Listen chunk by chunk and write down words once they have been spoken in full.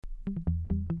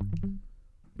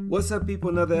What's up, people?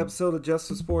 Another episode of Just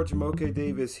for Sports. Jamoke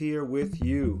Davis here with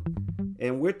you.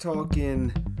 And we're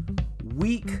talking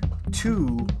week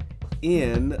 2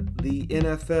 in the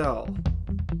NFL.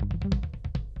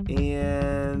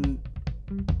 And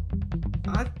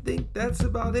I think that's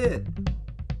about it.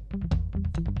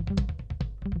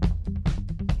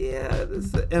 Yeah, this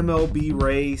is the MLB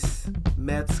race.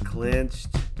 Mets clinched.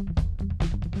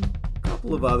 A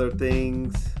couple of other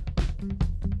things.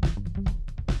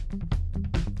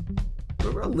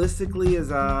 But realistically,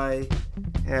 as I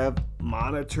have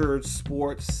monitored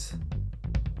sports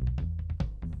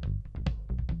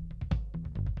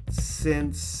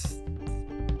since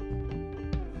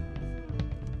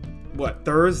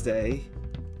Thursday,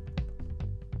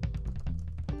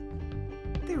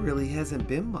 there really hasn't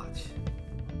been much.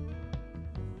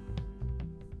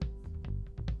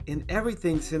 And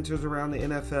everything centers around the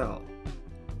NFL.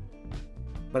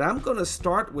 But I'm going to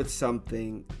start with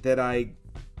something that I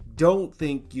don't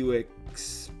think you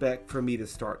expect for me to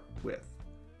start with.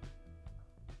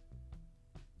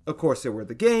 Of course, there were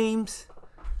the games.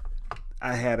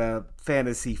 I had a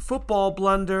fantasy football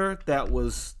blunder that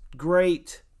was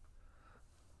great.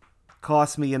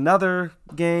 Cost me another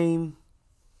game.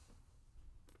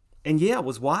 And yeah, it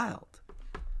was wild.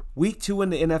 Week 2 in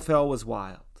the NFL was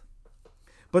wild.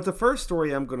 But the first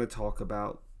story I'm going to talk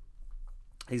about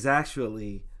is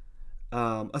actually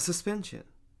a suspension.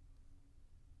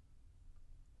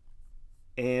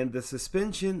 And the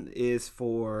suspension is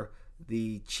for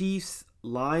the Chiefs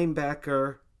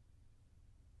linebacker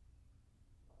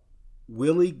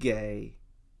Willie Gay,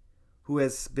 who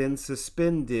has been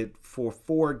suspended for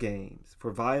 4 games for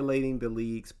violating the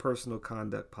league's personal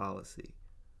conduct policy.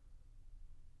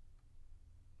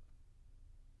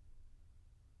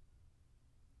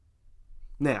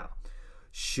 Now,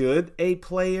 should a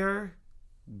player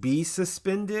be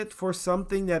suspended for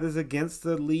something that is against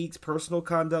the league's personal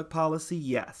conduct policy?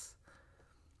 Yes.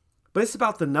 But it's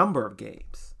about the number of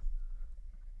games.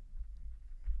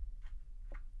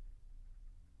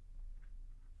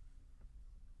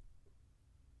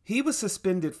 He was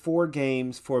suspended 4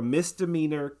 games for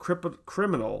misdemeanor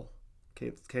criminal,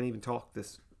 can't even talk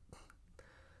this,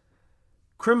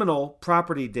 criminal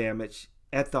property damage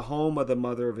at the home of the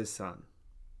mother of his son.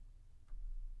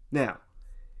 Now,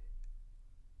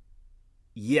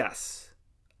 yes,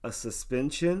 a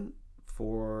suspension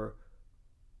for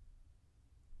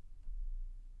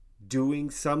doing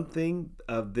something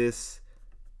of this.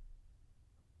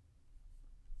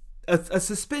 A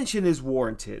suspension is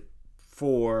warranted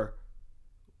for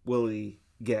Willie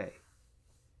Gay.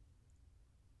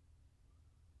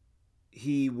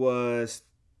 He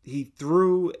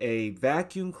threw a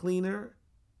vacuum cleaner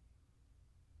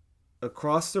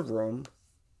across the room,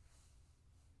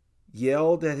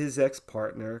 yelled at his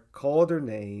ex-partner, called her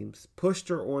names, pushed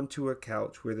her onto a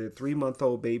couch where their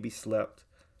 3-month-old baby slept,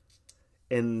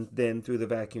 and then threw the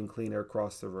vacuum cleaner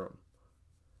across the room.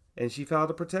 And she filed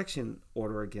a protection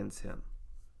order against him.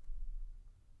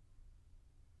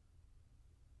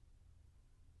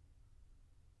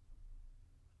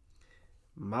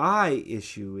 My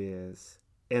issue is,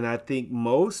 and I think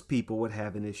most people would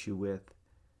have an issue with,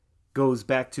 goes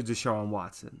back to Deshaun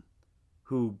Watson,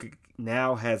 who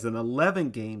now has an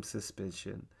 11-game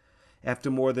suspension after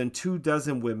more than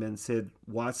 24 women said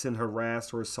Watson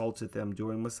harassed or assaulted them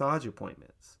during massage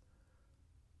appointments,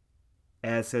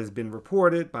 as has been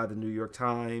reported by the New York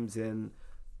Times and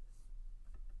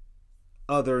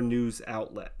other news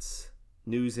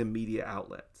and media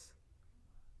outlets.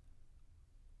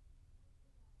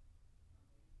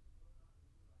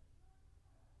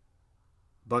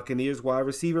 Buccaneers wide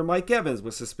receiver Mike Evans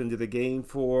was suspended a game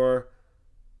for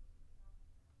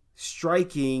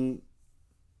striking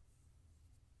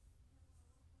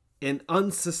an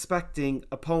unsuspecting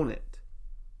opponent.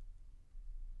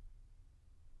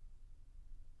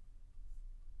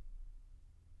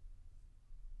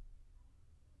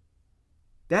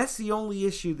 That's the only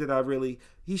issue that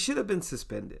he should have been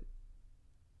suspended.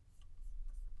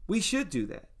 We should do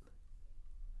that.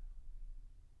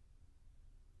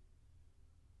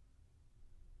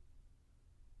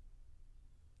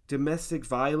 Domestic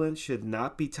violence should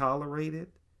not be tolerated.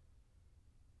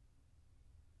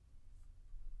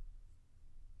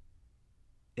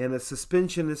 And a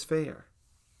suspension is fair.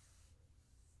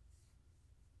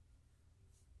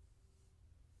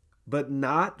 But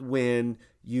not when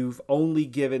you've only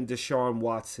given Deshaun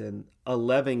Watson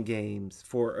 11 games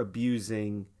for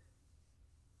abusing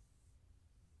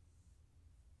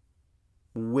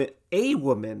a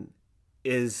woman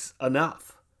is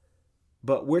enough.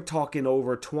 But we're talking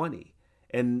over 20.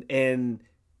 And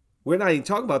we're not even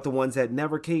talking about the ones that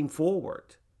never came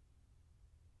forward.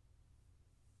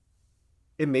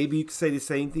 And maybe you could say the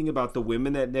same thing about the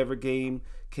women that never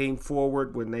came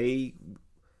forward when they,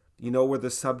 were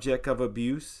the subject of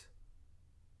abuse.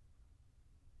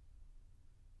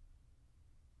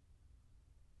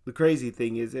 The crazy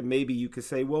thing is that maybe you could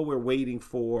say, well, we're waiting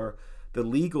for the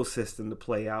legal system to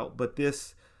play out, but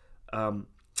this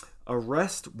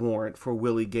arrest warrant for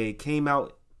Willie Gay came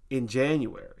out in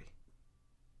January.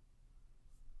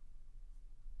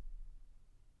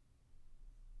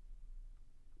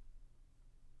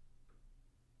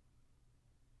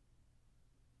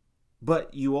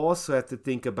 But you also have to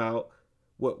think about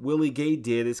what Willie Gay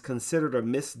did is considered a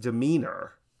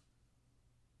misdemeanor,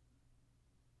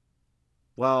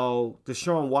 while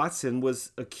Deshaun Watson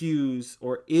was accused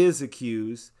or is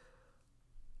accused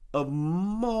of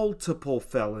multiple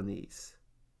felonies.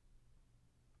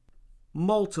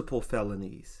 Multiple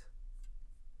felonies.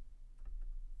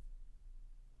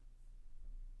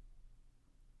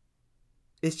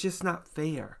 It's just not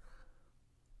fair.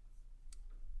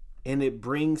 And it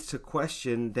brings to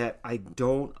question that I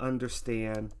don't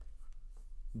understand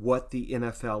what the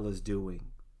NFL is doing,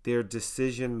 their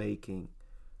decision making.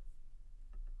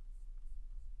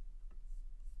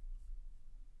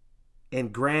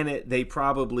 And granted, they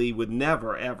probably would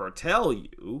never, ever tell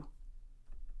you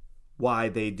why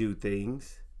they do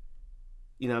things.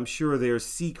 I'm sure there's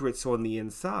secrets on the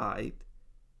inside.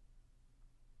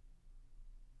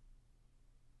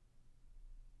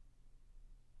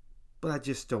 But I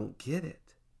just don't get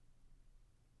it.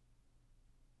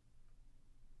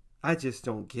 I just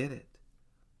don't get it.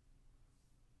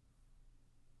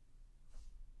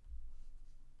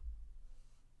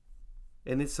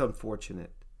 And it's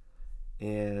unfortunate.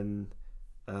 And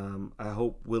I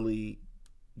hope Willie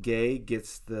Gay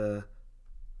gets the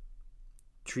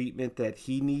treatment that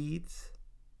he needs.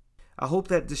 I hope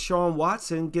that Deshaun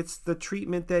Watson gets the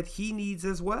treatment that he needs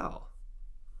as well.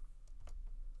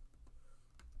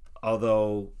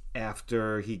 Although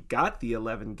after he got the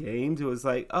 11 games, it was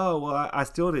like, oh, well, I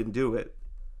still didn't do it.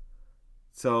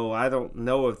 So I don't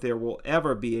know if there will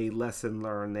ever be a lesson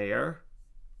learned there.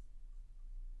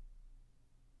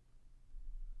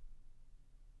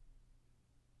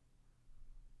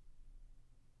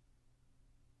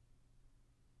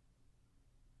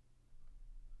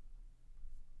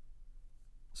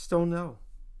 Just don't know.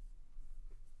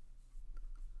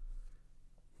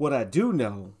 What I do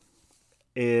know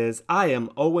is I am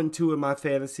 0-2 in my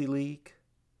fantasy league.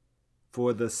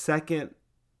 For the second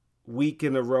week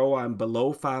in a row, I'm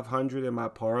below 500 in my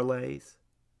parlays.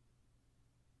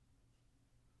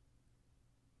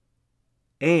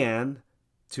 And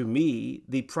to me,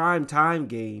 the prime time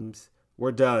games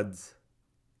were duds.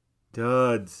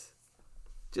 Duds.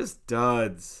 Just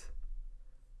duds.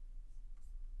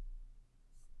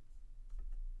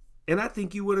 And I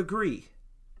think you would agree.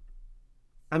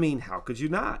 I mean, how could you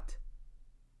not?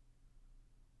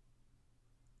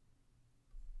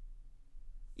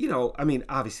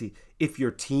 Obviously, if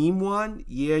your team won,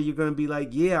 yeah, you're going to be like,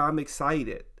 yeah, I'm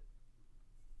excited.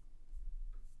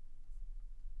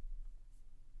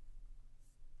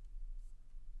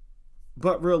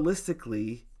 But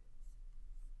realistically,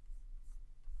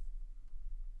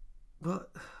 well,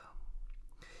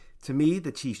 to me,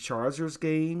 the Chiefs-Chargers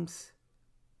game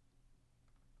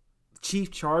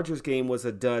was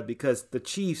a dud because the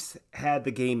Chiefs had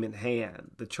the game in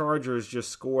hand. The Chargers just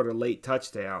scored a late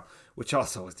touchdown, which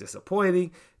also was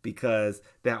disappointing because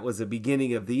that was the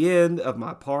beginning of the end of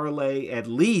my parlay, at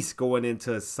least going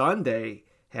into Sunday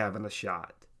having a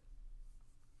shot.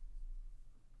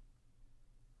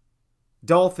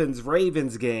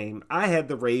 Dolphins-Ravens game. I had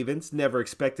the Ravens, never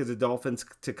expected the Dolphins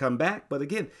to come back, but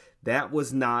again, that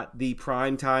was not the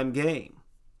primetime game.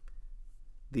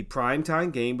 The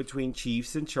primetime game between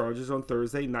Chiefs and Chargers on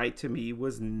Thursday night to me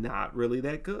was not really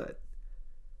that good.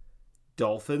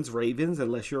 Dolphins-Ravens,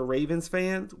 unless you're a Ravens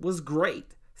fan, was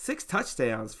great. 6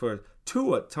 touchdowns for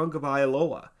Tua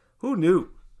Tagovailoa. Who knew?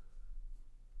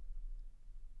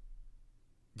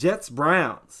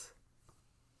 Jets-Browns.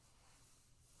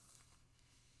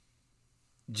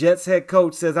 Jets head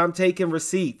coach says, I'm taking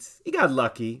receipts. He got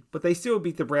lucky, but they still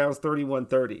beat the Browns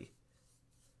 31-30.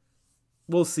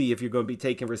 We'll see if you're going to be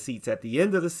taking receipts at the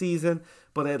end of the season,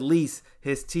 but at least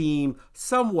his team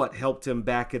somewhat helped him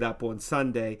back it up on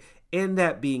Sunday. And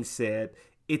that being said,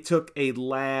 it took a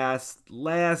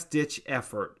last-ditch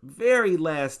effort, very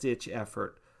last-ditch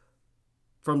effort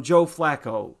from Joe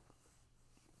Flacco,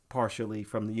 partially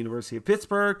from the University of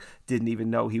Pittsburgh. Didn't even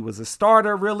know he was a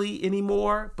starter really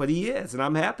anymore, but he is, and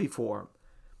I'm happy for him.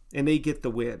 And they get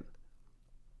the win.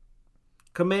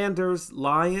 Commanders,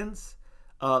 Lions.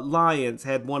 Lions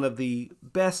had one of the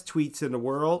best tweets in the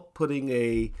world, putting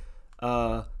a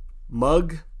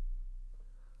mug.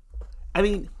 I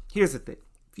mean, here's the thing.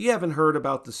 If you haven't heard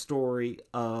about the story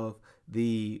of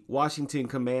the Washington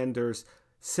Commanders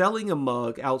selling a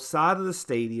mug outside of the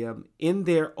stadium in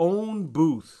their own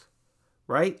booth,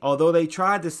 right? Although they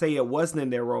tried to say it wasn't in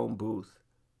their own booth,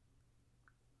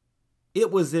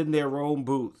 it was in their own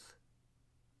booth.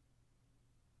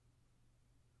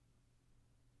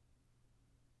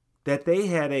 That they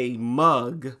had a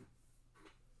mug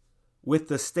with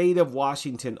the state of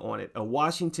Washington on it, a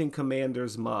Washington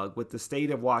Commanders mug with the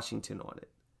state of Washington on it.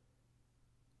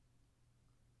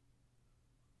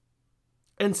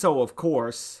 And so, of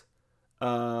course,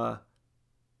 when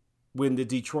the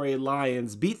Detroit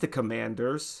Lions beat the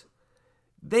Commanders,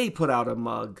 they put out a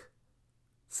mug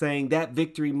saying that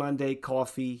Victory Monday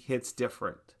coffee hits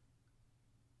different.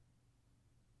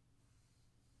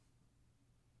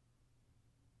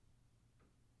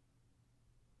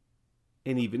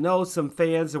 And even though some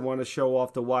fans want to show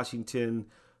off the Washington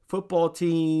football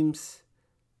team's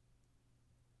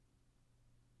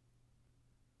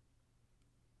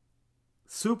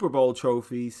Super Bowl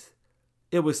trophies,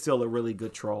 it was still a really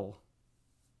good troll.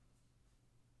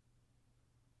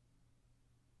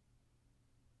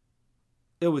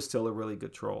 It was still a really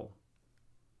good troll.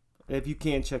 And if you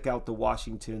can, check out the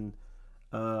Washington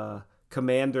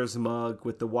Commanders mug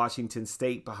with the Washington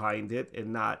State behind it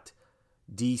and not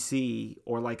DC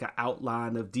or like an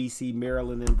outline of DC,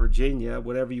 Maryland, and Virginia,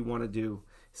 whatever you want to do.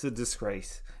 It's a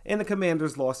disgrace. And the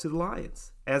Commanders lost to the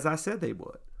Lions, as I said they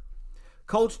would.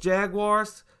 Colts,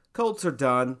 Jaguars, Colts are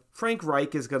done. Frank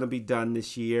Reich is going to be done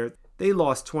this year. They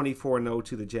lost 24-0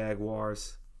 to the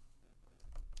Jaguars.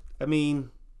 I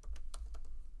mean,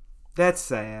 that's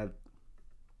sad.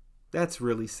 That's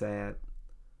really sad.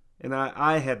 And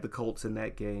I had the Colts in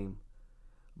that game.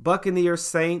 Buccaneers,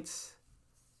 Saints.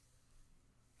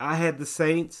 I had the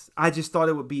Saints. I just thought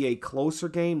it would be a closer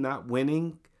game, not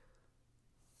winning.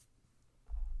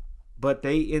 But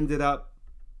they ended up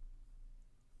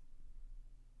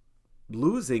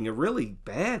losing a really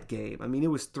bad game. I mean,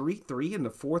 it was 3-3 in the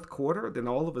fourth quarter. Then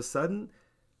all of a sudden,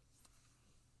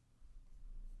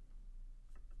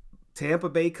 Tampa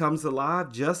Bay comes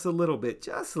alive just a little bit,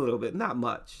 not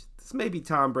much. This may be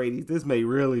Tom Brady's. This may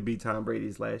really be Tom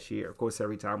Brady's last year. Of course,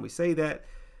 every time we say that,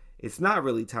 it's not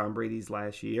really Tom Brady's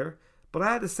last year. But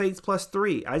I had the Saints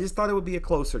 +3. I just thought it would be a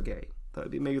closer game. Thought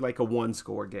it'd be maybe like a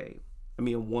one-score game. I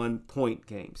mean, a one-point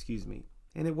game, excuse me.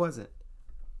 And it wasn't.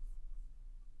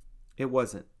 It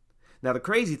wasn't. Now, the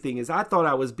crazy thing is I thought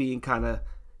I was being kind of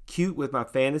cute with my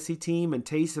fantasy team, and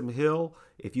Taysom Hill,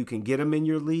 if you can get him in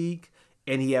your league,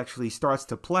 and he actually starts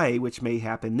to play, which may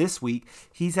happen this week,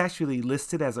 he's actually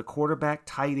listed as a quarterback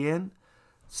tight end.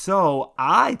 So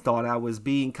I thought I was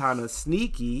being kind of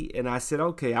sneaky, and I said,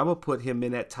 okay, I'm going to put him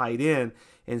in at tight end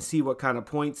and see what kind of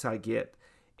points I get.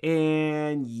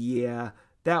 And yeah,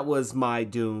 that was my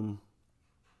doom.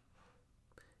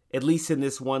 At least in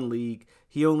this one league,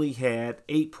 he only had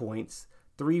 8 points,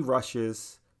 3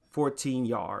 rushes, 14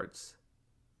 yards.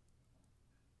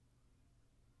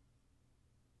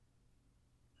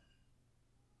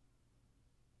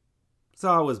 So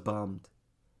I was bummed.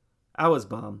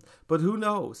 But who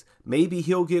knows? Maybe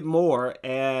he'll get more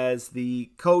as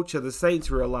the coach of the Saints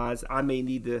realized I may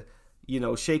need to,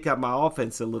 shake up my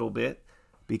offense a little bit,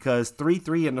 because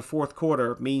 3-3 in the fourth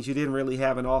quarter means you didn't really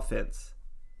have an offense.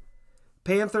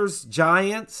 Panthers,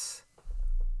 Giants.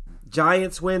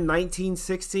 Giants win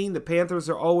 19-16. The Panthers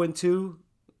are 0-2.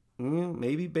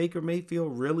 Maybe Baker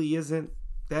Mayfield really isn't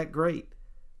that great.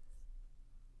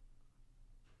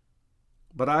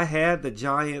 But I had the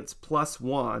Giants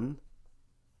 +1.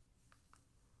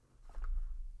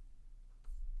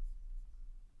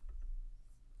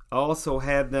 I also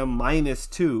had them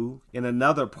 -2 in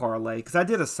another parlay, because I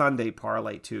did a Sunday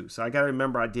parlay too. So I got to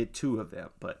remember I did 2 of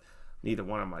them, but neither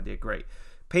one of them I did great.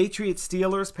 Patriots,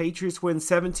 Steelers. Patriots win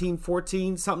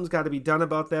 17-14. Something's got to be done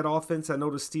about that offense. I know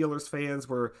the Steelers fans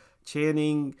were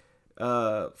chanting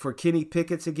for Kenny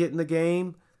Pickett to get in the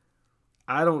game.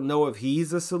 I don't know if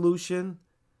he's a solution,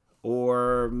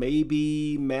 or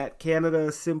maybe Matt Canada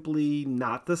is simply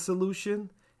not the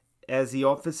solution as the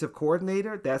offensive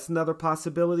coordinator. That's another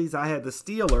possibility. I had the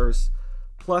Steelers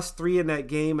 +3 in that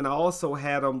game, and I also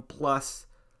had them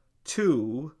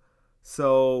 +2.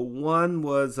 So one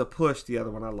was a push, the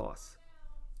other one I lost.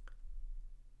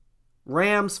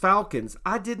 Rams, Falcons.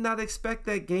 I did not expect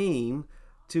that game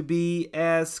to be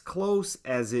as close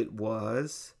as it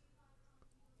was.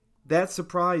 That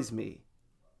surprised me.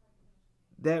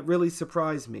 That really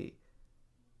surprised me.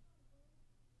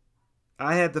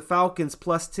 I had the Falcons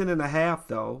 +10.5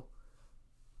 though.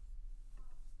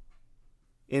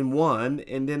 in one,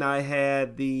 and then I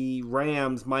had the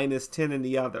Rams -10 in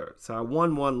the other. So I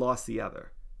won one, lost the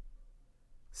other.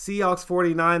 Seahawks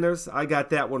 49ers, I got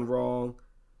that one wrong.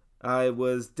 I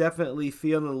was definitely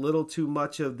feeling a little too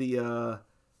much of the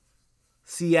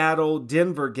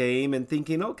Seattle-Denver game and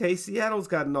thinking, okay, Seattle's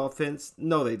got an offense.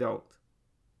 No, they don't.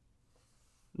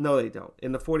 No, they don't.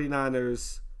 And the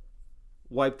 49ers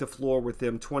wiped the floor with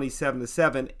them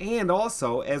 27-7. And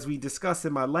also, as we discussed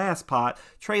in my last pod,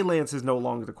 Trey Lance is no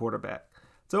longer the quarterback.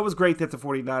 So it was great that the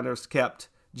 49ers kept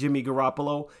Jimmy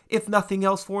Garoppolo, if nothing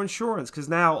else for insurance, because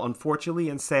now, unfortunately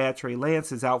and sad, Trey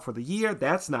Lance is out for the year.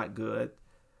 That's not good.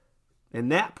 And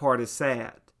that part is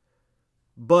sad.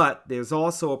 But there's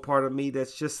also a part of me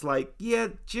that's just like, yeah,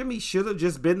 Jimmy should have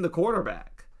just been the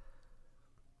quarterback.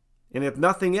 And if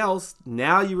nothing else,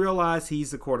 now you realize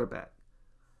he's the quarterback.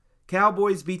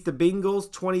 Cowboys beat the Bengals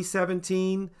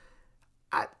 2017.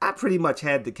 I pretty much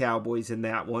had the Cowboys in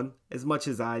that one, as much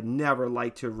as I never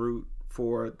like to root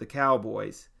for the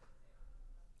Cowboys.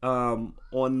 On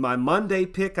my Monday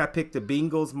pick, I picked the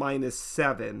Bengals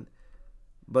 -7.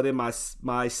 But in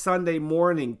my Sunday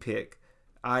morning pick,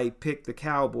 I picked the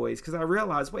Cowboys because I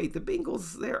realized, wait, the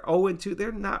Bengals, they're 0-2.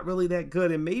 They're not really that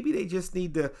good. And maybe they just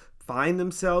need to find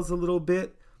themselves a little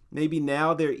bit. Maybe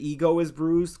now their ego is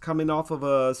bruised coming off of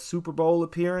a Super Bowl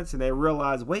appearance. And they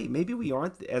realize, wait, maybe we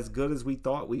aren't as good as we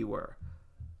thought we were.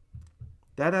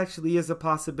 That actually is a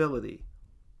possibility.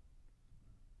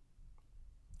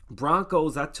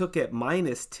 Broncos, I took at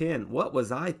 -10. What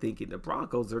was I thinking? The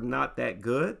Broncos are not that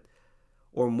good.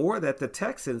 Or more, that the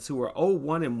Texans, who are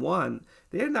 0-1-1,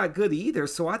 they're not good either.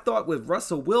 So I thought with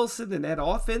Russell Wilson and that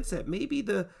offense that maybe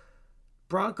the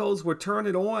Broncos were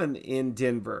turning on in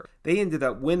Denver. They ended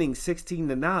up winning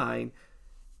 16-9,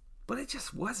 but it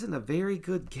just wasn't a very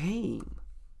good game.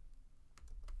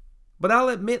 But I'll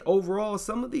admit, overall,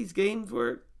 some of these games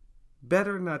were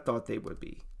better than I thought they would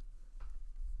be.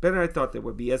 Better than I thought they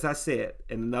would be, as I said.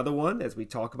 And another one, as we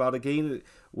talk about a game,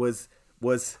 was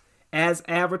as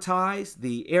advertised.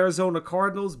 The Arizona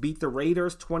Cardinals beat the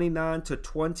Raiders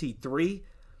 29-23.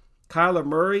 Kyler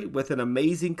Murray with an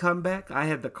amazing comeback. I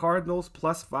had the Cardinals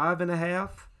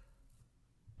 +5.5.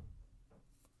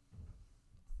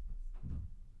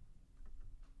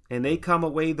 And they come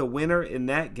away the winner in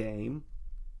that game.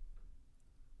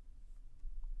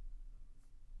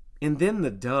 And then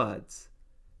the duds.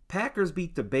 Packers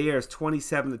beat the Bears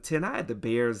 27-10. I had the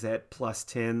Bears at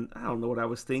 +10. I don't know what I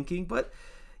was thinking, but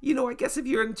I guess if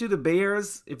you're into the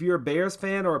Bears, if you're a Bears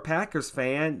fan or a Packers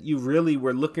fan, you really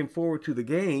were looking forward to the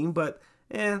game, but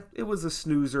it was a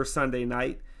snoozer Sunday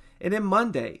night. And then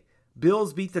Monday,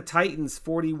 Bills beat the Titans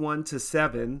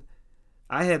 41-7.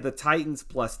 I had the Titans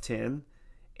 +10.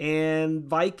 And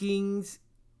Vikings,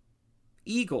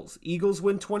 Eagles. Eagles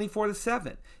win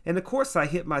 24-7. And of course I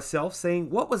hit myself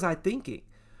saying, what was I thinking?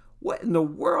 What in the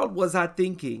world was I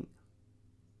thinking?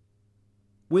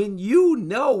 When you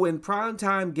know in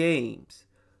primetime games,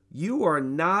 you are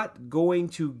not going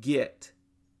to get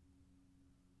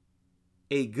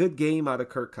a good game out of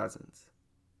Kirk Cousins.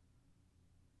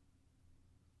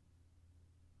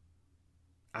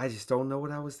 I just don't know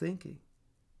what I was thinking.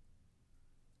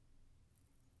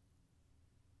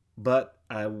 But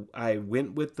I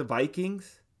went with the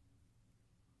Vikings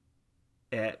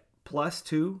at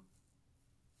 +2,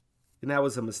 and that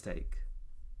was a mistake.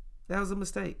 That was a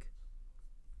mistake.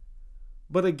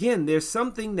 But again, there's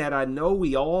something that I know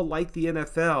we all like the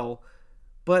NFL,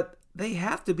 but they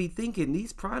have to be thinking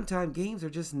these primetime games are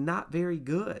just not very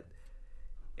good.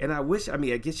 And I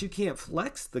guess you can't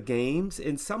flex the games,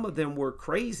 and some of them were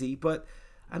crazy, but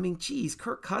geez,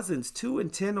 Kirk Cousins,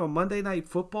 2-10 on Monday Night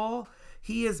Football.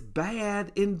 He is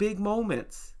bad in big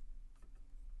moments.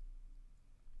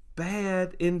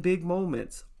 Bad in big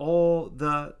moments all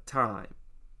the time.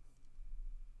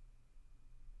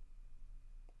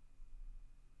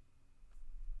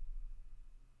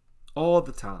 All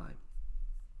the time.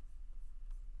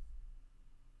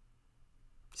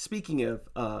 Speaking of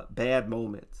bad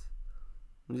moments,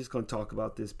 I'm just going to talk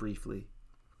about this briefly.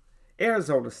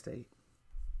 Arizona State.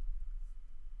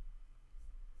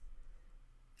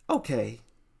 Okay,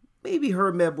 maybe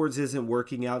Herm Edwards isn't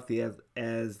working out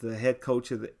as the head coach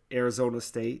of the Arizona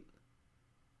State.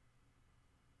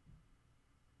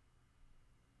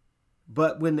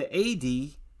 But when the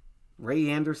AD, Ray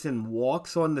Anderson,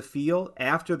 walks on the field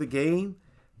after the game,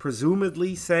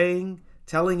 presumably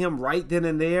telling him right then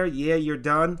and there, yeah, you're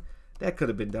done, that could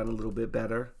have been done a little bit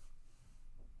better.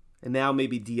 And now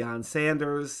maybe Deion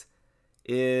Sanders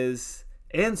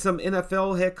and some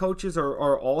NFL head coaches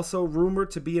are also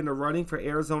rumored to be in the running for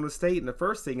Arizona State. And the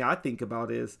first thing I think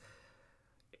about is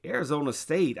Arizona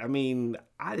State, I mean,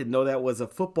 I didn't know that was a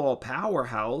football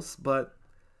powerhouse, but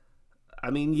I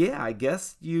mean, yeah, I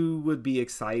guess you would be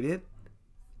excited.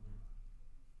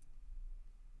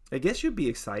 I guess you'd be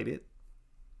excited.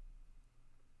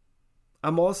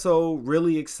 I'm also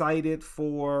really excited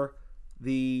for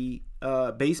the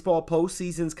baseball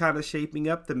postseason's kind of shaping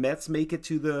up. The Mets make it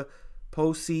to the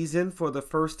postseason for the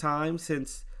first time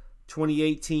since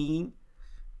 2018.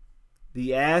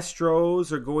 The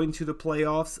Astros are going to the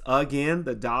playoffs again.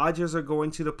 The Dodgers are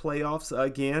going to the playoffs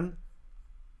again.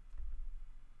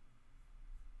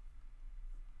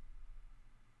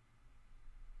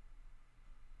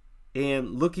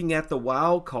 And looking at the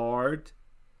wild card,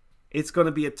 it's going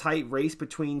to be a tight race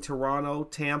between Toronto,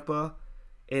 Tampa,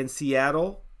 and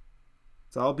Seattle.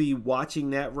 So I'll be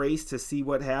watching that race to see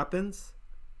what happens.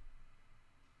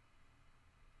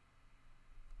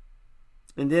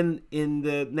 And then in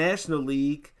the National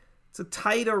League, it's a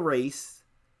tighter race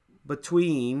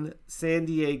between San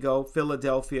Diego,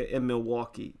 Philadelphia, and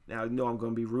Milwaukee. Now, you know I'm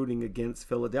going to be rooting against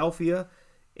Philadelphia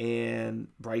and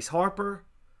Bryce Harper,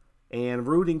 and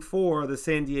rooting for the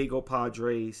San Diego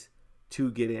Padres to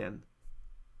get in.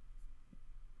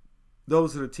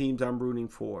 Those are the teams I'm rooting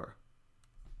for.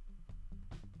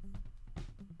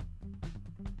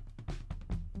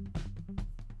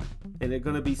 And there are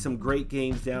going to be some great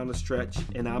games down the stretch,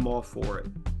 and I'm all for it.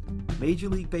 Major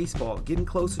League Baseball, getting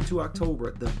closer to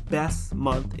October, the best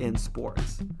month in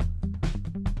sports.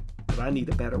 But I need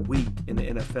a better week in the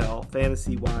NFL,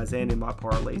 fantasy-wise, and in my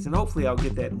parlays. And hopefully I'll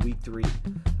get that in week 3.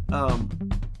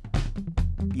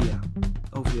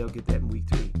 Hopefully I'll get that in week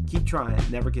 3. Keep trying.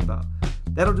 Never give up.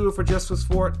 That'll do it for Just for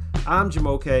Sport. I'm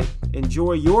Jamoke.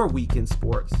 Enjoy your week in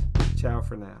sports. Ciao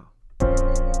for now.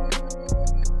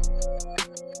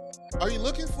 Are you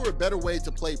looking for a better way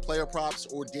to play player props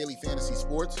or daily fantasy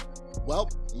sports? Well,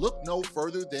 look no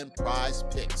further than Prize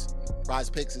Picks. Prize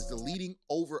Picks is the leading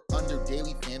over-under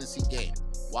daily fantasy game.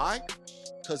 Why?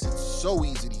 Because it's so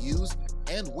easy to use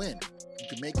and win. You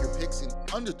can make your picks in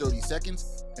under 30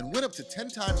 seconds and win up to 10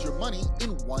 times your money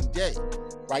in one day.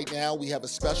 Right now, we have a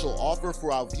special offer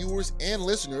for our viewers and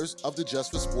listeners of the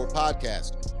Just for Sport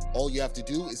podcast. All you have to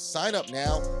do is sign up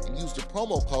now and use the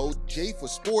promo code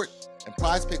J4Sport, and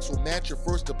Prize Picks will match your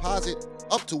first deposit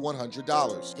up to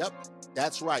 $100. Yep,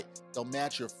 that's right. They'll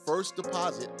match your first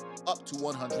deposit up to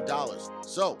 $100.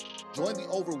 So, join the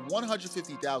over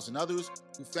 150,000 others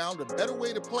who found a better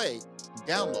way to play and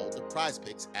download the Prize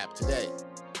Picks app today.